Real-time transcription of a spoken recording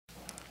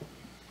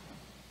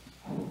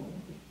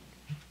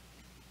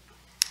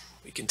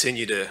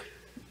continue to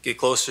get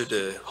closer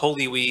to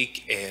Holy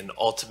Week and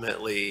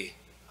ultimately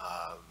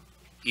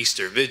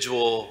Easter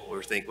Vigil.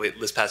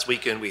 This past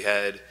weekend we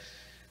had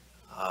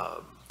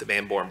the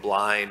man born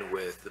blind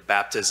with the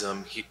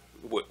baptism,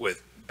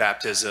 with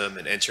baptism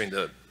and entering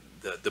the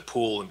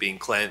pool and being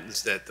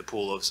cleansed at the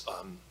pool of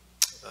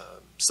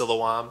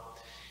Siloam.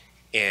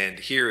 And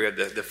here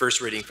the first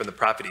reading from the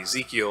prophet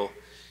Ezekiel,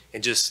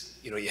 and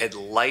just, you had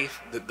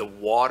life, the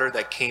water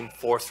that came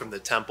forth from the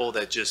temple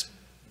that just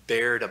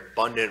bared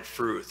abundant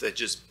fruit, that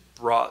just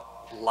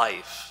brought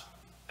life.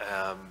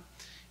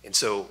 And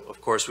so,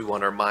 of course, we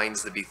want our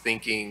minds to be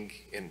thinking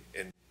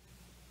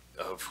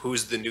of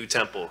who's the new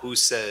temple, who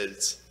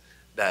says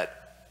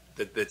that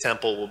the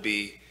temple will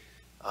be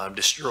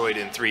destroyed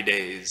in 3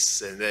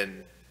 days, and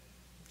then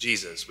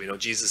Jesus. We know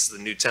Jesus is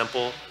the new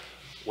temple.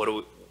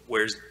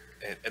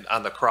 And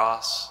on the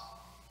cross,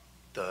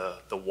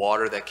 the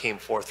water that came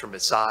forth from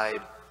his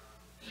side,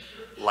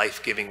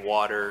 life-giving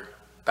water,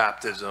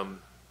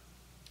 baptism.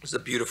 It's a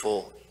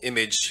beautiful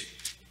image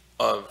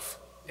of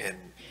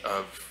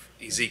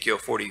Ezekiel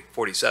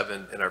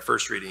 47 in our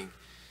first reading.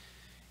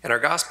 And our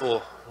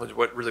gospel,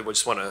 what really we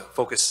just want to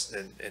focus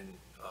and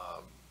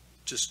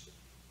just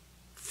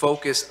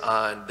focus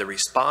on the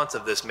response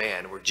of this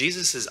man, where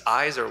Jesus'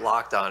 eyes are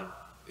locked on.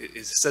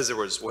 It says there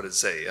was, what did it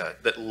say?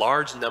 That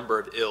large number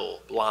of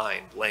ill,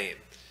 blind, lame.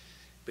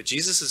 But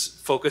Jesus is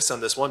focused on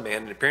this one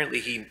man, and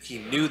apparently he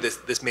knew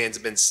this man's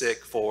been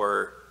sick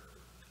for,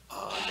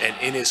 and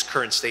in his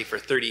current state for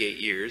 38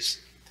 years.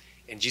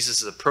 And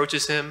Jesus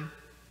approaches him,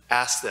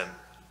 asks them,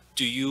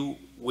 "Do you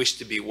wish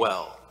to be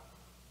well?"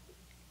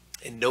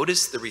 And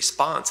notice the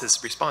response.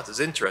 His response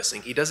is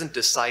interesting. He doesn't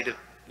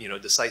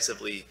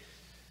decisively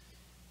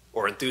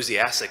or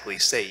enthusiastically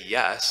say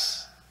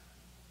yes.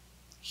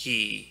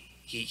 He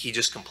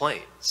just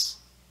complains.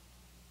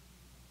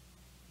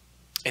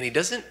 And he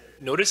doesn't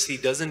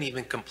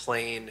even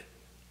complain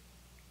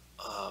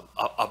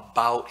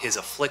about his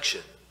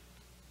affliction.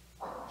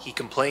 He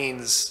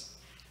complains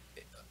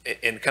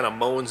and kind of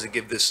moans and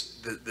give this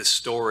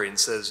story and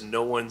says, there's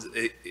no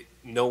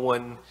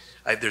one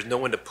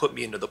to put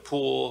me into the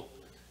pool.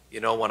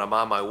 When I'm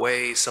on my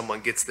way,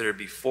 someone gets there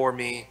before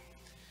me.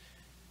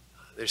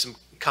 There's some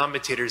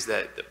commentators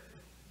that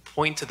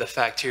point to the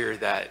fact here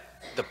that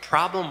the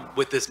problem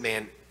with this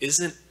man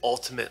isn't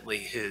ultimately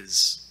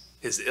his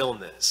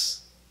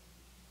illness,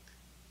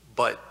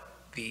 but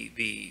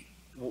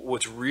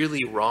what's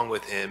really wrong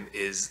with him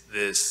is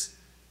this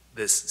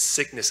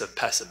sickness of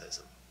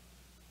pessimism,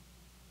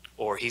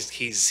 or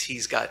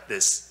he's got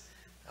this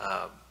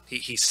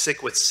he's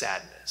sick with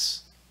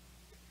sadness.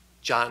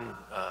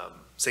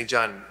 St.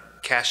 John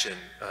Cassian,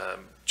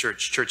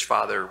 church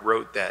father,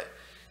 wrote that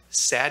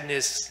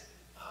sadness.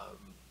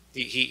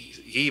 He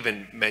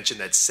even mentioned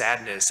that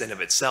sadness in of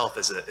itself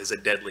is a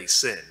deadly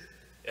sin,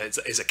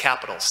 is a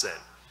capital sin,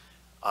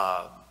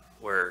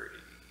 where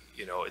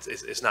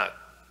it's not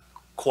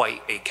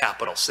quite a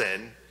capital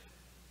sin.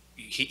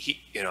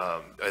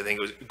 I think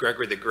it was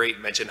Gregory the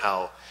Great mentioned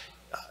how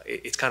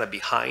it's kind of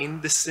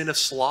behind the sin of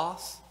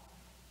sloth,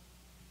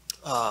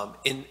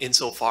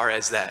 insofar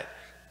as that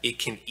it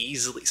can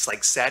easily, it's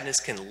like sadness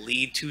can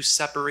lead to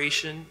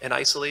separation and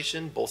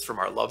isolation, both from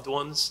our loved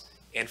ones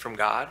and from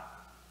God.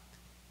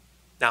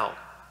 Now,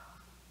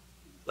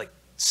 like,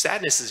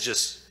 sadness is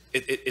just,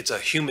 it's a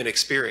human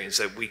experience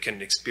that we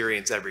can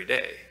experience every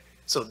day.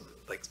 So,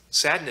 like,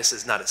 sadness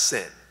is not a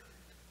sin.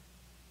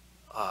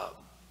 A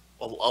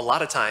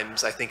lot of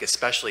times, I think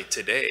especially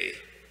today,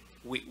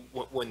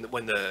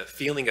 when the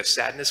feeling of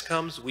sadness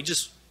comes, we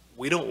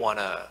don't want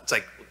to, it's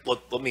like,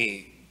 let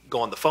me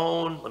go on the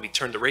phone, let me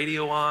turn the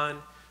radio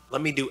on,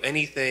 let me do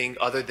anything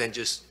other than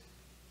just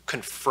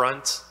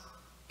confront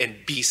and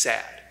be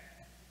sad.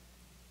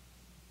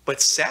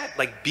 But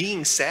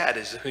being sad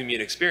is a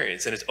human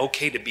experience, and it's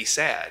okay to be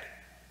sad.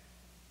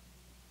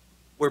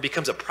 Where it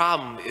becomes a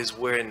problem is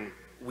when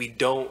we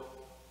don't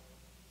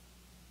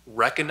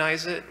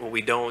recognize it, when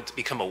we don't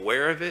become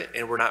aware of it,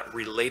 and we're not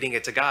relating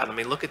it to God. I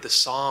mean, look at the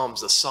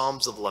Psalms. The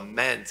Psalms of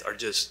lament are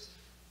just,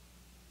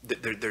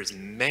 there's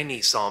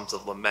many Psalms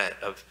of lament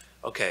of,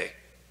 okay,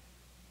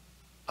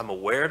 I'm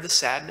aware of the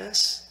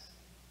sadness,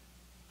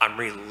 I'm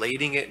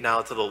relating it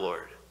now to the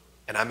Lord.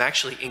 And I'm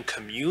actually in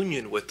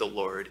communion with the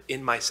Lord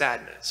in my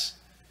sadness.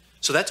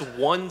 So that's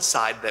one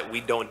side that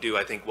we don't do,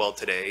 I think, well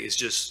today, is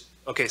just,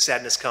 okay,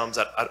 sadness comes,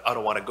 I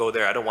don't want to go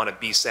there, I don't want to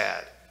be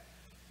sad.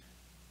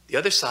 The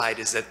other side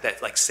is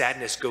that like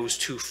sadness goes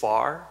too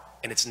far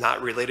and it's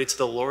not related to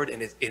the Lord,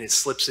 and it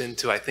slips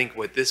into, I think,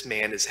 what this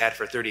man has had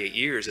for 38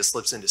 years, it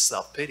slips into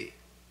self-pity.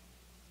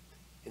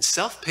 And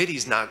self-pity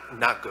is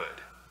not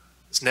good.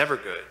 It's never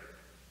good.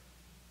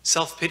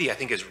 Self-pity, I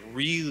think, is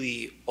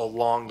really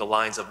along the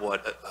lines of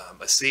what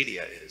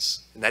acedia is,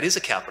 and that is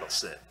a capital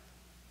sin.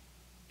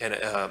 And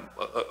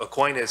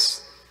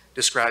Aquinas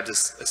describes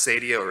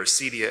acedia or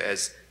acedia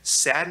as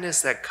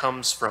sadness that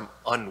comes from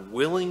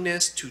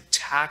unwillingness to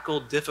tackle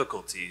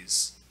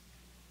difficulties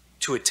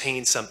to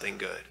attain something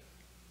good.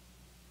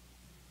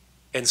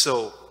 And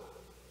so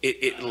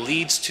it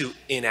leads to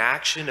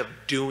inaction of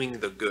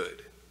doing the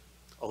good.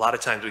 a lot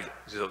of times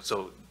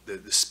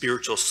the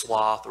spiritual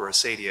sloth or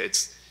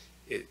acedia,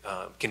 it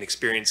can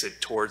experience it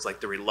towards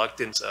like the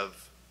reluctance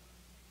of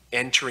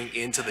entering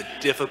into the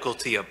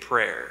difficulty of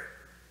prayer.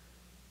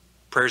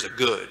 Prayers are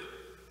good,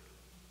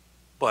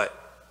 but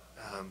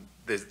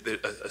there's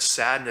a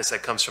sadness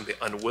that comes from the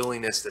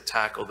unwillingness to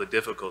tackle the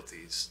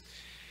difficulties.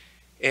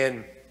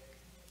 And,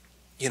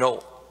 you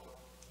know,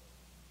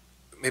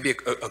 maybe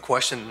a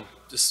question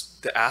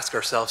just to ask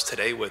ourselves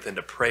today with and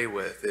to pray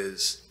with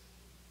is,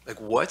 like,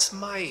 what's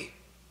my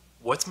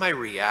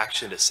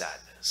reaction to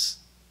sadness?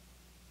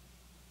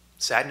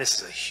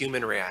 Sadness is a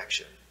human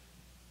reaction.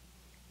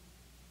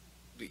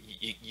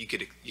 You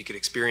could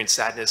experience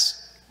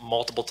sadness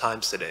multiple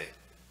times today.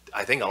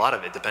 I think a lot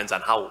of it depends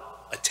on how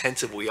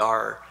attentive we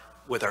are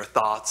with our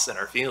thoughts and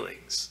our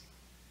feelings.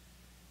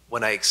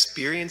 When I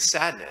experience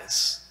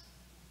sadness,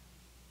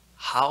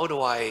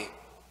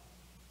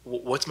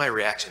 what's my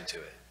reaction to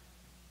it?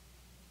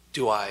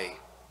 Do I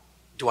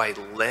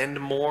lend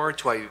more?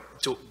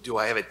 Do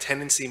I have a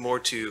tendency more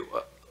to,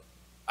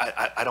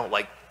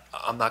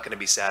 I'm not going to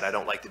be sad. I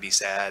don't like to be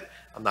sad.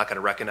 I'm not going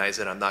to recognize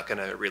it. I'm not going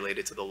to relate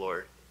it to the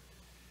Lord.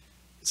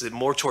 Is it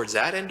more towards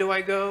that end do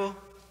I go?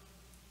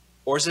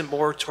 Or is it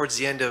more towards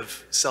the end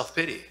of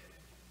self-pity?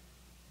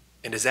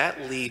 And does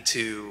that lead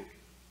to,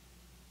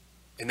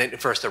 and then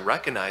for us to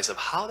recognize of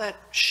how that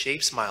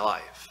shapes my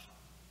life,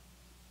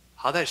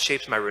 how that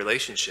shapes my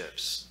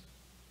relationships,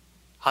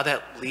 how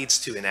that leads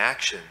to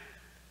inaction.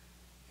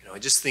 You know, I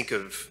just think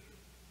of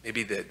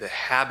maybe the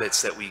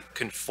habits that we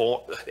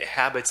conform, the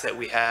habits that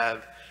we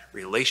have,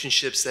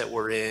 relationships that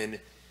we're in,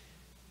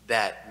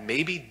 that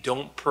maybe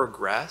don't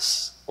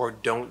progress or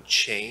don't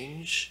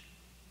change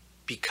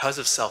because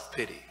of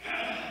self-pity.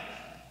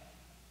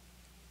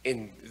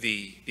 And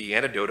the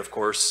antidote, of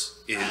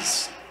course,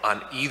 is on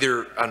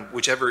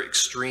whichever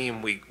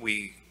extreme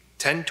we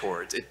tend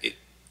towards.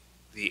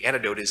 The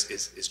antidote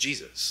is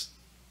Jesus.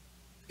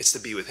 It's to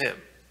be with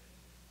him.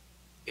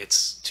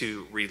 It's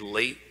to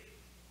relate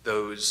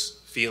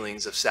those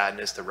feelings of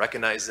sadness, to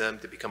recognize them,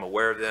 to become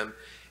aware of them,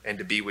 and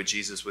to be with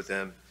Jesus with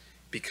them,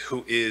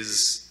 who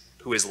is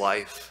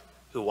life,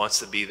 who wants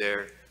to be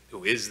there,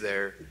 who is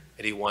there,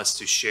 and he wants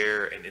to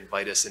share and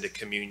invite us into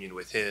communion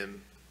with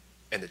him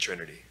and the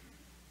Trinity.